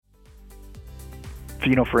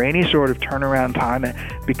for any sort of turnaround time,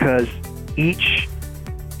 because each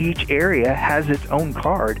area has its own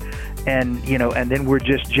card, and then we're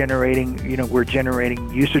just generating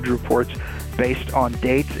usage reports based on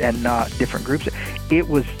dates and not different groups. It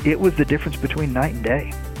was the difference between night and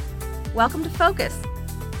day. Welcome to Focus,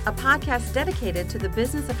 a podcast dedicated to the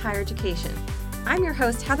business of higher education. I'm your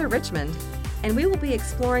host, Heather Richmond, and we will be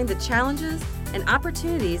exploring the challenges and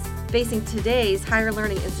opportunities facing today's higher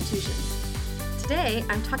learning institutions. Today,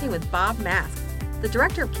 I'm talking with Bob Mask, the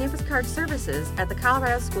Director of Campus Card Services at the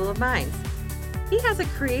Colorado School of Mines. He has a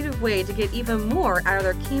creative way to get even more out of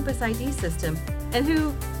their campus ID system, and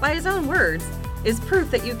who, by his own words, is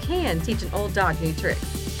proof that you can teach an old dog new tricks.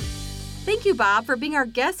 Thank you, Bob, for being our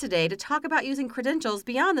guest today to talk about using credentials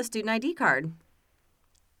beyond the student ID card.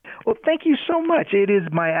 Well, thank you so much. It is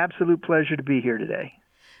my absolute pleasure to be here today.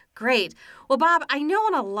 Great. Well, Bob, I know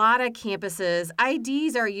on a lot of campuses,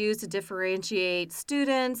 IDs are used to differentiate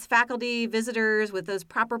students, faculty, visitors with those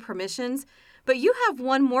proper permissions. But you have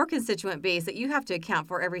one more constituent base that you have to account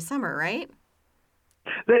for every summer, right?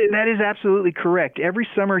 That is absolutely correct. Every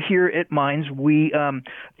summer here at Mines, we,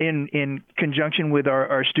 in conjunction with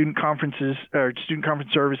our student conferences, our student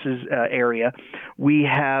conference services area, we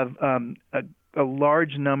have a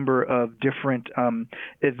large number of different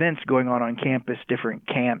events going on campus, different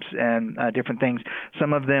camps and different things.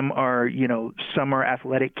 Some of them are, summer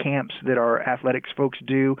athletic camps that our athletics folks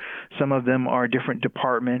do. Some of them are different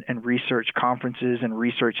department and research conferences and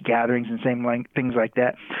research gatherings and things like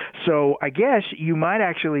that. So I guess you might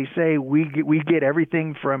actually say we get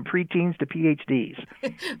everything from preteens to PhDs.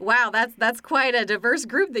 Wow, that's quite a diverse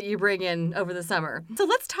group that you bring in over the summer. So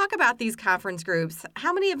let's talk about these conference groups.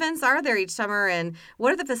 How many events are there each summer, and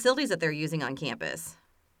what are the facilities that they're using on campus?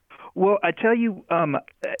 Well, I tell you,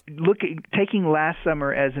 taking last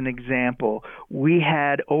summer as an example, we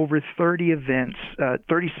had over 30 events,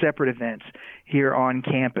 30 separate events here on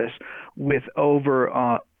campus with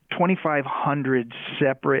over 2,500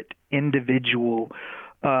 separate individual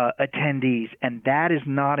attendees, and that is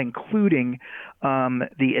not including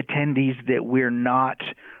the attendees that we're not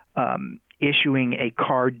issuing a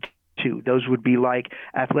card to. Those would be like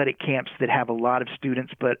athletic camps that have a lot of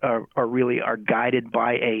students but are guided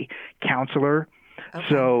by a counselor. Okay.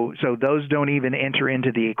 So those don't even enter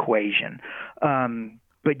into the equation.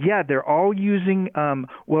 But yeah, they're all using.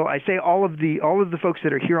 I say all of the folks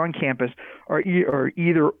that are here on campus are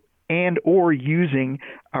either and or using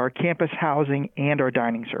our campus housing and our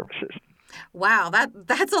dining services. Wow,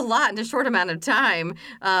 that's a lot in a short amount of time.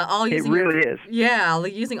 It really is. Yeah,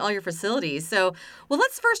 using all your facilities. So, well,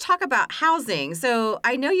 let's first talk about housing. So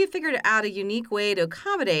I know you figured out a unique way to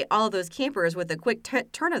accommodate all of those campers with a quick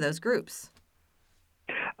turn of those groups.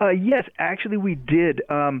 Yes, actually we did.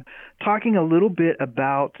 Talking a little bit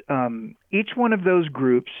about each one of those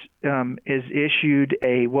groups is issued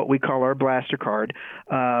what we call our blaster card,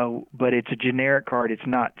 but it's a generic card. It's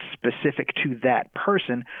not specific to that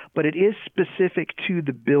person, but it is specific to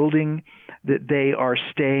the building that they are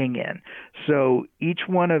staying in. So each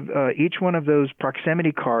one of those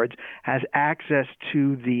proximity cards has access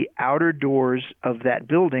to the outer doors of that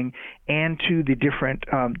building and to the different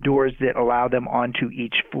doors that allow them onto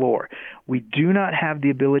each floor. We do not have the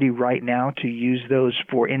ability right now to use those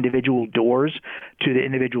for individual doors to the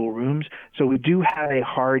individual rooms, so we do have a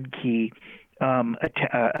hard key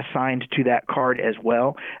assigned to that card as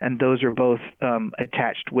well, and those are both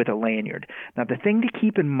attached with a lanyard. Now, the thing to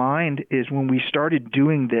keep in mind is when we started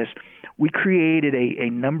doing this, we created a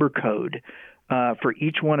number code for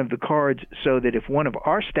each one of the cards so that if one of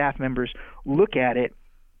our staff members look at it,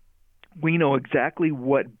 we know exactly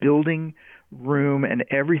what building, room, and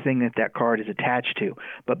everything that card is attached to.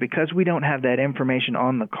 But because we don't have that information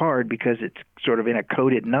on the card, because it's sort of in a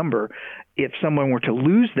coded number, if someone were to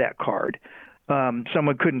lose that card,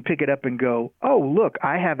 someone couldn't pick it up and go, oh, look,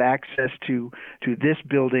 I have access to this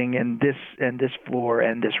building and this floor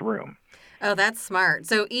and this room. Oh, that's smart.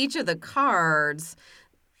 So each of the cards,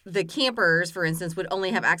 the campers, for instance, would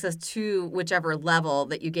only have access to whichever level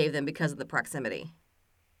that you gave them because of the proximity.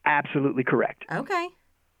 Absolutely correct. Okay.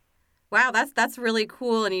 Wow, that's really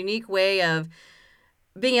cool and unique way of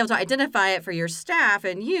being able to identify it for your staff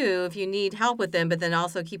and you if you need help with them, but then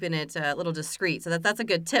also keeping it a little discreet. So that's a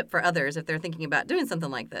good tip for others if they're thinking about doing something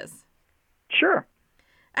like this. Sure.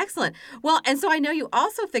 Excellent. Well, and so I know you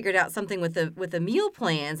also figured out something with the meal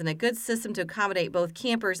plans and a good system to accommodate both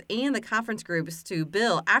campers and the conference groups to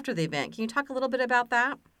bill after the event. Can you talk a little bit about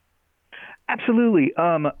that? Absolutely.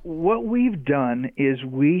 What we've done is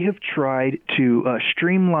we have tried to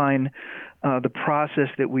streamline the process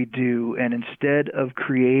that we do, and instead of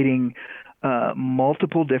creating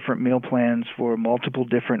multiple different meal plans for multiple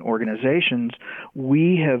different organizations,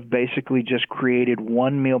 we have basically just created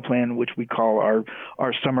one meal plan, which we call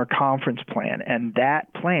our summer conference plan, and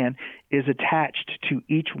that plan is attached to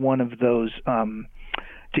each one of those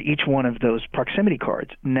proximity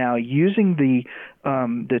cards. Now, using the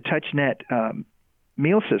TouchNet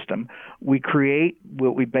meal system,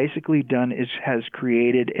 what we basically done has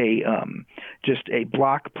created just a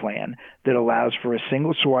block plan that allows for a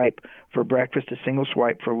single swipe for breakfast, a single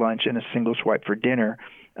swipe for lunch, and a single swipe for dinner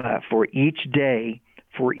for each day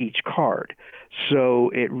for each card. So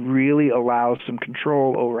it really allows some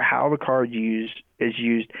control over how the card is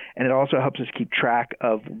used, and it also helps us keep track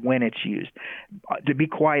of when it's used. To be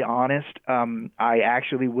quite honest, I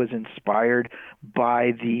actually was inspired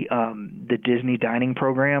by the Disney dining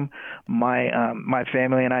program. My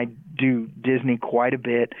family and I do Disney quite a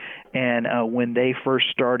bit, and when they first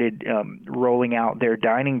started rolling out their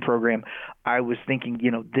dining program, I was thinking,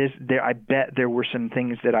 I bet there were some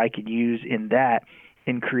things that I could use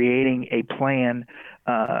in creating a plan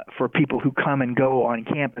for people who come and go on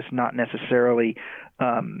campus, not necessarily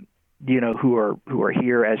who are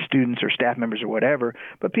here as students or staff members or whatever,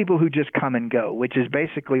 but people who just come and go, which is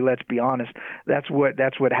basically, let's be honest, that's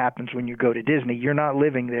what happens when you go to Disney. You're not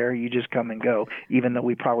living there, you just come and go, even though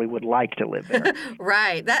we probably would like to live there.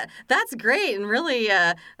 Right. That's great, and really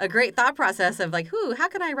a great thought process of like, how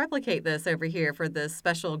can I replicate this over here for this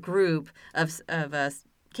special group of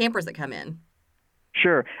campers that come in?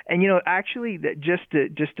 Sure. And, actually, just to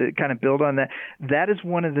kind of build on that, that is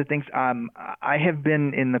one of the things. I have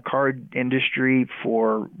been in the card industry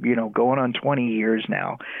for, going on 20 years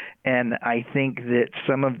now. And I think that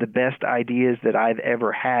some of the best ideas that I've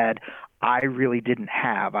ever had, I really didn't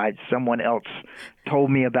have. Someone else told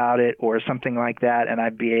me about it or something like that, and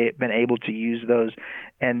I've been able to use those.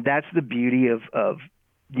 And that's the beauty of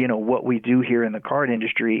what we do here in the card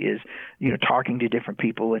industry is, talking to different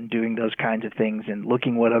people and doing those kinds of things and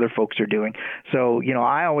looking what other folks are doing. So,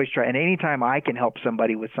 I always try, and anytime I can help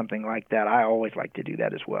somebody with something like that, I always like to do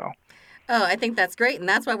that as well. Oh, I think that's great. And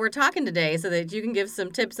that's why we're talking today, so that you can give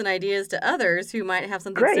some tips and ideas to others who might have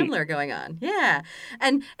something similar going on. Yeah.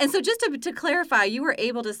 And so just to clarify, you were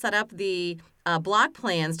able to set up the block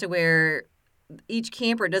plans to where each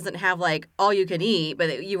camper doesn't have like all you can eat,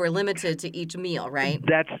 but you were limited to each meal, right?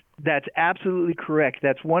 That's absolutely correct.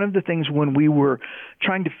 That's one of the things when we were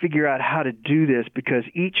trying to figure out how to do this, because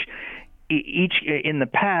each in the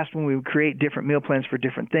past, when we would create different meal plans for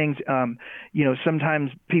different things,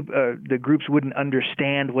 sometimes the groups wouldn't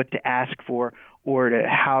understand what to ask for or to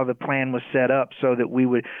how the plan was set up, so we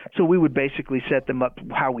would basically set them up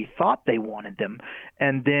how we thought they wanted them,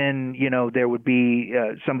 and then there would be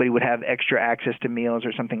somebody would have extra access to meals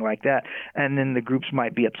or something like that, and then the groups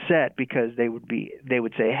might be upset because they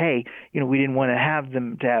would say, hey, we didn't want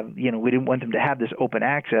them to have this open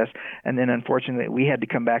access, and then unfortunately we had to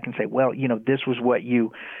come back and say, well, this was what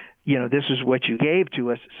you gave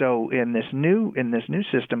to us. So in this new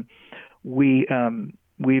system,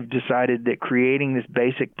 we've decided that creating this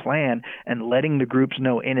basic plan and letting the groups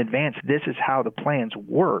know in advance this is how the plans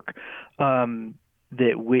work,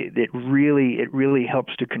 it really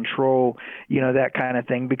helps to control that kind of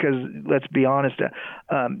thing, because let's be honest,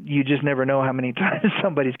 you just never know how many times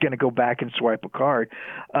somebody's going to go back and swipe a card.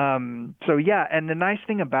 So yeah, and the nice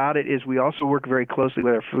thing about it is we also work very closely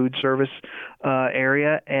with our food service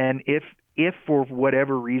area, and if for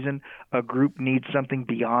whatever reason a group needs something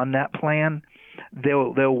beyond that plan,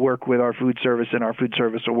 they'll work with our food service, and our food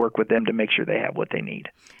service will work with them to make sure they have what they need.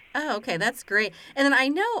 Oh, okay. That's great. And then I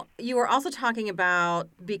know you were also talking about,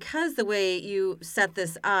 because the way you set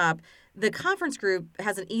this up, the conference group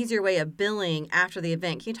has an easier way of billing after the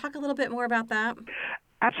event. Can you talk a little bit more about that?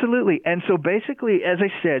 Absolutely. And so basically, as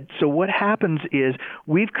I said, so what happens is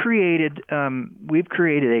we've created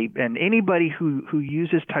and anybody who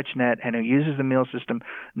uses TouchNet and who uses the meal system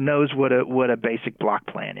knows what a basic block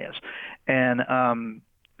plan is. And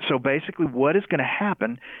so basically what is going to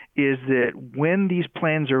happen is that when these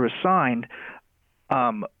plans are assigned,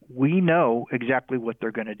 we know exactly what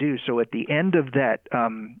they're going to do. So at the end of that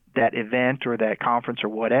event or that conference or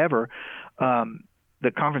whatever, the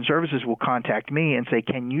conference services will contact me and say,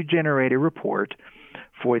 can you generate a report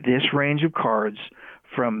for this range of cards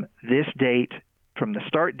from this date, from the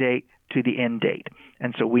start date to the end date?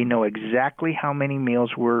 And so we know exactly how many meals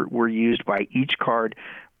were used by each card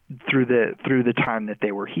through the time that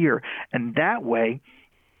they were here. And that way,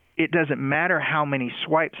 it doesn't matter how many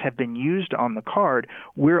swipes have been used on the card.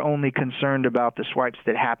 We're only concerned about the swipes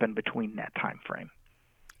that happen between that time frame.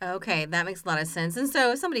 Okay, that makes a lot of sense. And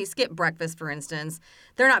so if somebody skipped breakfast, for instance,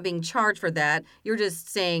 they're not being charged for that. You're just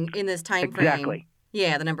saying in this time frame. Exactly.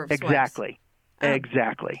 Yeah, the number of swipes. Exactly. Oh,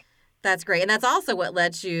 Exactly. that's great. And that's also what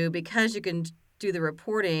lets you, because you can do the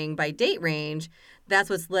reporting by date range, that's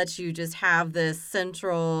what lets you just have this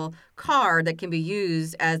central card that can be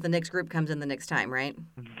used as the next group comes in the next time, right?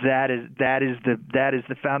 That is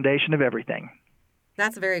the foundation of everything.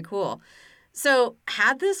 That's very cool. So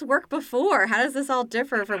how'd this work before? How does this all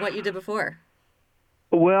differ from what you did before?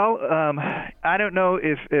 Well, I don't know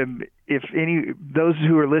if any those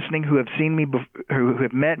who are listening who have seen me who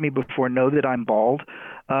have met me before know that I'm bald.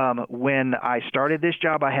 When I started this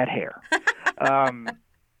job, I had hair,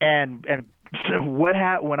 and so when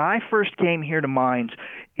I first came here to Mines,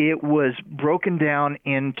 it was broken down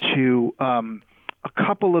into a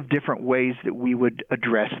couple of different ways that we would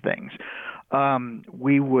address things.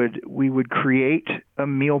 We would create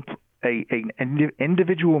an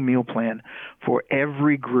individual meal plan for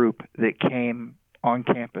every group that came on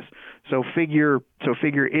campus. So figure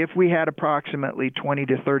if we had approximately 20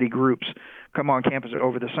 to 30 groups come on campus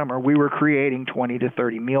over the summer, we were creating 20 to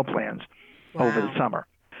 30 meal plans over the summer.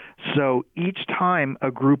 So each time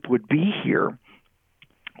a group would be here,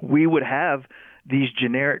 we would have these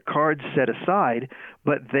generic cards set aside,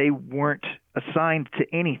 but they weren't assigned to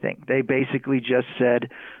anything. They basically just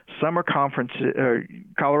said summer conference,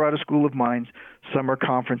 Colorado School of Mines, summer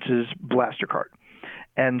conferences blaster card.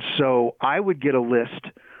 And so I would get a list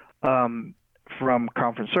from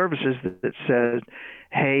conference services that says,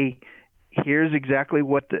 hey, here's exactly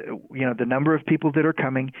what the number of people that are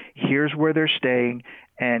coming, here's where they're staying,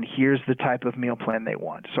 and here's the type of meal plan they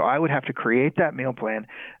want. So I would have to create that meal plan,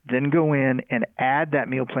 then go in and add that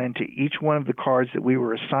meal plan to each one of the cards that we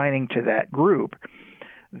were assigning to that group.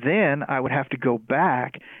 Then I would have to go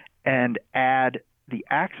back and add the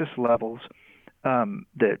access levels,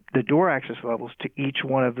 the door access levels to each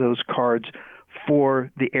one of those cards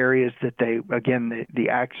for the areas that they, again,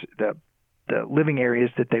 the living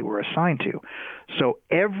areas that they were assigned to. So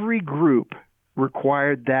every group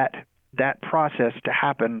required that process to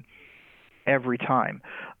happen every time.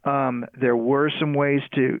 There were some ways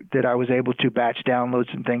that I was able to batch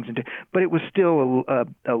download some things but it was still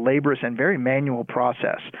a laborious and very manual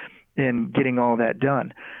process in getting all that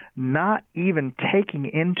done, not even taking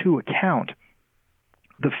into account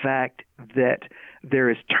the fact that there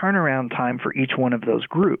is turnaround time for each one of those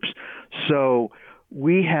groups. So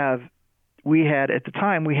we had at the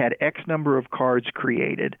time, we had X number of cards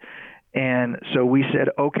created. And so we said,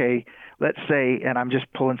 okay, let's say, and I'm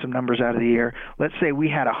just pulling some numbers out of the air, let's say we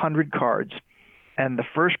had 100 cards, and the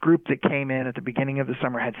first group that came in at the beginning of the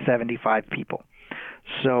summer had 75 people.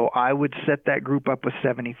 So I would set that group up with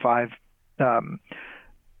 75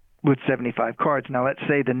 cards. Now let's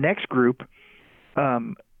say the next group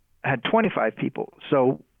had 25 people.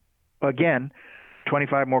 So again,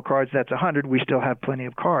 25 more cards, that's 100. We still have plenty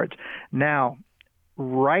of cards. Now,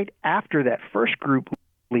 right after that first group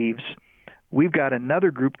leaves, we've got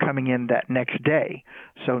another group coming in that next day.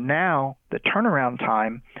 So now the turnaround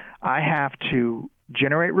time, I have to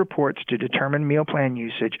generate reports to determine meal plan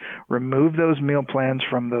usage, remove those meal plans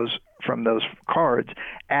from those cards,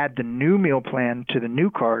 add the new meal plan to the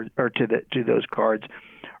new card or to those cards,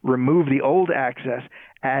 remove the old access,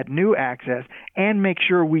 add new access, and make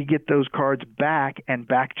sure we get those cards back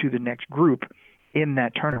to the next group in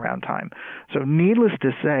that turnaround time. So needless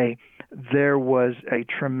to say, there was a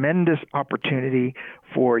tremendous opportunity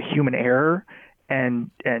for human error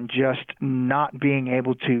and just not being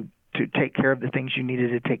able to take care of the things you needed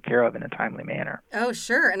to take care of in a timely manner. Oh,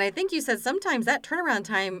 sure. And I think you said sometimes that turnaround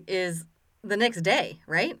time is the next day,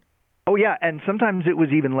 right? Oh, yeah. And sometimes it was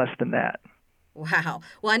even less than that. Wow.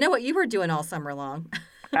 Well, I know what you were doing all summer long.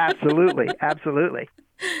 Absolutely. Absolutely.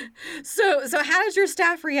 So how does your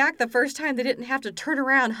staff react the first time they didn't have to turn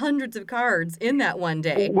around hundreds of cards in that one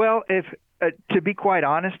day? Well, if to be quite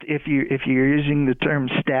honest, if you're using the term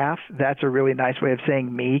staff, that's a really nice way of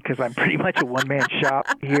saying me, because I'm pretty much a one-man shop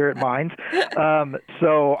here at Mines.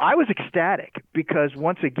 So I was ecstatic because,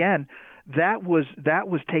 once again, that was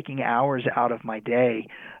taking hours out of my day,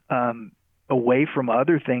 away from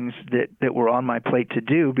other things that were on my plate to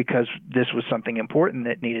do, because this was something important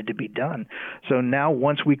that needed to be done. So now,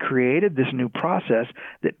 once we created this new process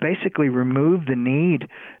that basically removed the need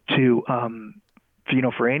to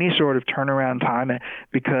for any sort of turnaround time,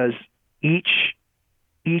 because each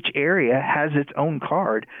area has its own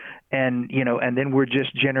card, and then we're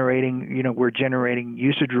just generating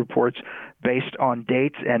usage reports based on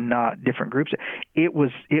dates and not different groups. It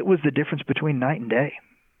was the difference between night and day.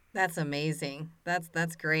 That's amazing.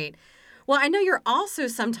 That's great. Well, I know you're also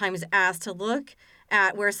sometimes asked to look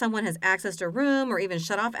at where someone has accessed a room or even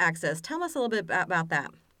shut off access. Tell us a little bit about that.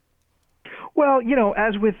 Well,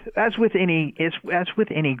 as with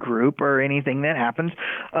any group or anything that happens,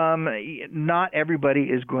 not everybody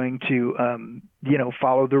is going to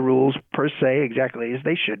follow the rules per se exactly as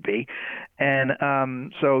they should be, and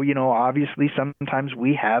so obviously sometimes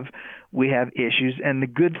we have issues. And the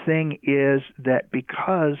good thing is that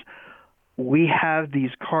because we have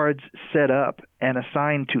these cards set up and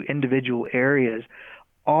assigned to individual areas,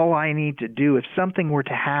 all I need to do if something were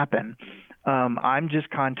to happen. I'm just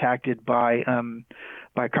contacted by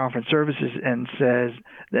conference services and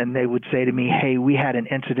then they would say to me, hey, we had an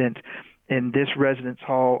incident in this residence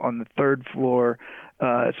hall on the third floor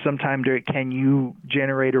sometime during, can you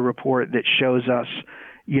generate a report that shows us,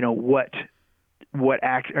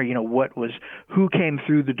 who came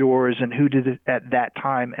through the doors and who did it at that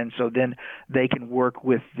time, and so then they can work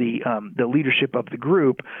with the leadership of the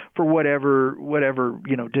group for whatever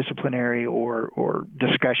disciplinary or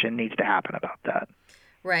discussion needs to happen about that.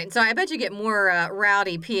 Right. So I bet you get more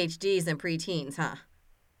rowdy PhDs than preteens, huh?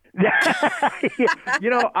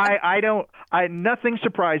 Nothing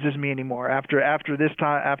surprises me anymore after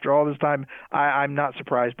all this time. I'm not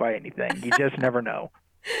surprised by anything. You just never know.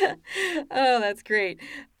 Oh, that's great.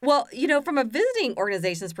 Well, from a visiting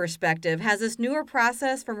organization's perspective, has this newer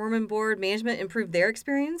process for Mormon Board management improved their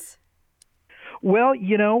experience? Well,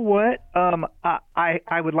 you know what?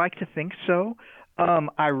 I would like to think so.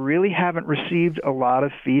 I really haven't received a lot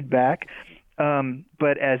of feedback.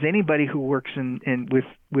 But as anybody who works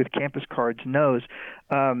with campus cards knows,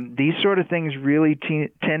 these sort of things really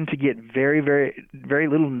tend to get very, very, very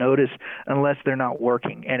little notice unless they're not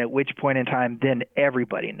working, and at which point in time then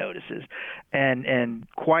everybody notices. And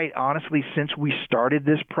quite honestly, since we started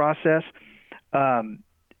this process,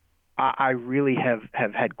 I really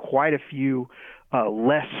have had quite a few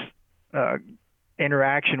less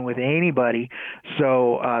interaction with anybody.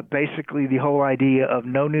 So basically the whole idea of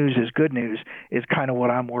no news is good news is kind of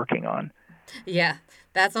what I'm working on. Yeah,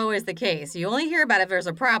 that's always the case. You only hear about it if there's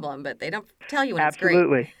a problem, but they don't tell you when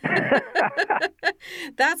Absolutely. It's great.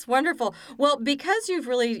 That's wonderful. Well, because you've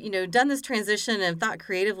really, done this transition and thought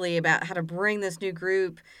creatively about how to bring this new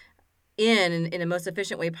group in a most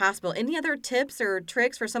efficient way possible, any other tips or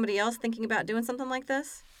tricks for somebody else thinking about doing something like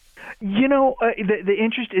this?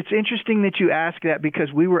 It's interesting that you ask that,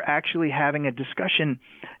 because we were actually having a discussion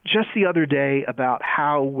just the other day about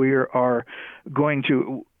how we are going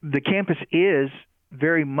to. The campus is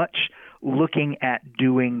very much looking at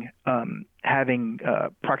having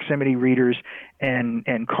proximity readers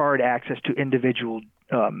and card access to individual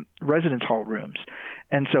residence hall rooms,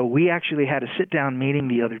 and so we actually had a sit-down meeting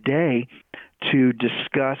the other day to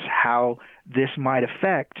discuss how this might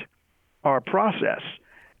affect our process.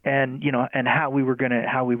 And how we were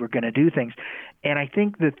gonna do things, and I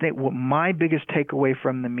think that what my biggest takeaway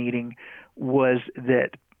from the meeting was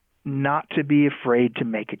that not to be afraid to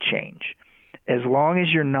make a change, as long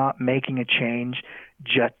as you're not making a change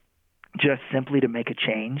just simply to make a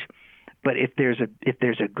change. But if there's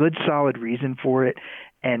a good solid reason for it,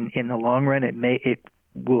 and in the long run it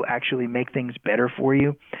will actually make things better for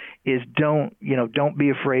you, is don't be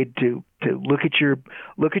afraid to look at your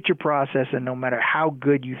process, and no matter how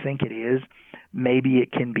good you think it is, maybe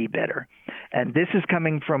it can be better. And this is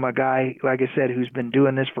coming from a guy, like I said, who's been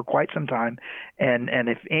doing this for quite some time, and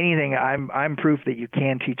if anything, I'm proof that you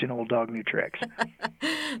can teach an old dog new tricks.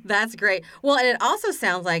 That's great. Well, and it also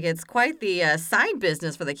sounds like it's quite the side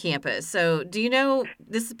business for the campus. So do you know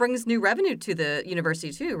this brings new revenue to the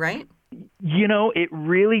university too, right? It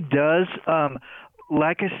really does.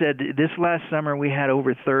 Like I said, this last summer we had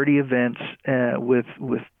over 30 events with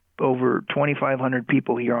over 2,500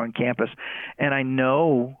 people here on campus, and I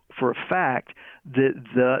know for a fact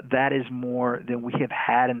that is more than we have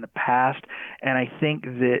had in the past. And I think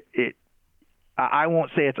that I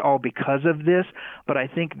won't say it's all because of this, but I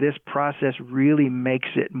think this process really makes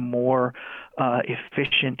it more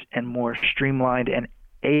efficient and more streamlined and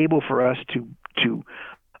able for us to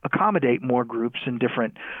accommodate more groups in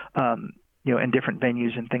different in different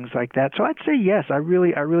venues and things like that. So I'd say yes, I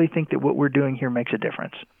really think that what we're doing here makes a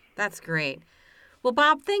difference. That's great. Well,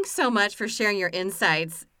 Bob, thanks so much for sharing your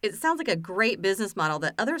insights. It sounds like a great business model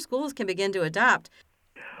that other schools can begin to adopt.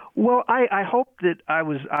 Well, I hope that I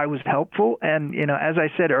was helpful, and as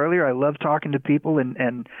I said earlier, I love talking to people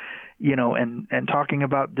and talking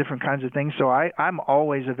about different kinds of things. So I'm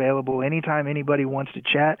always available anytime anybody wants to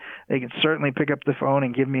chat. They can certainly pick up the phone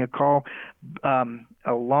and give me a call.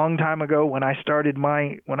 A long time ago, when I started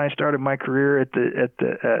my career at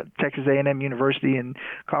the Texas A&M University in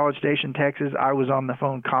College Station, Texas, I was on the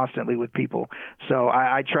phone constantly with people. So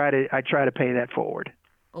I try to pay that forward.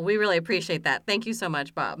 Well, we really appreciate that. Thank you so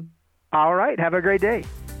much, Bob. All right. Have a great day.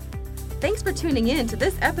 Thanks for tuning in to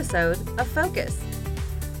this episode of Focus.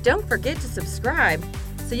 Don't forget to subscribe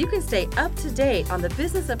so you can stay up to date on the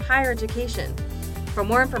business of higher education. For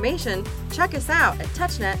more information, check us out at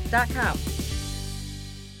touchnet.com.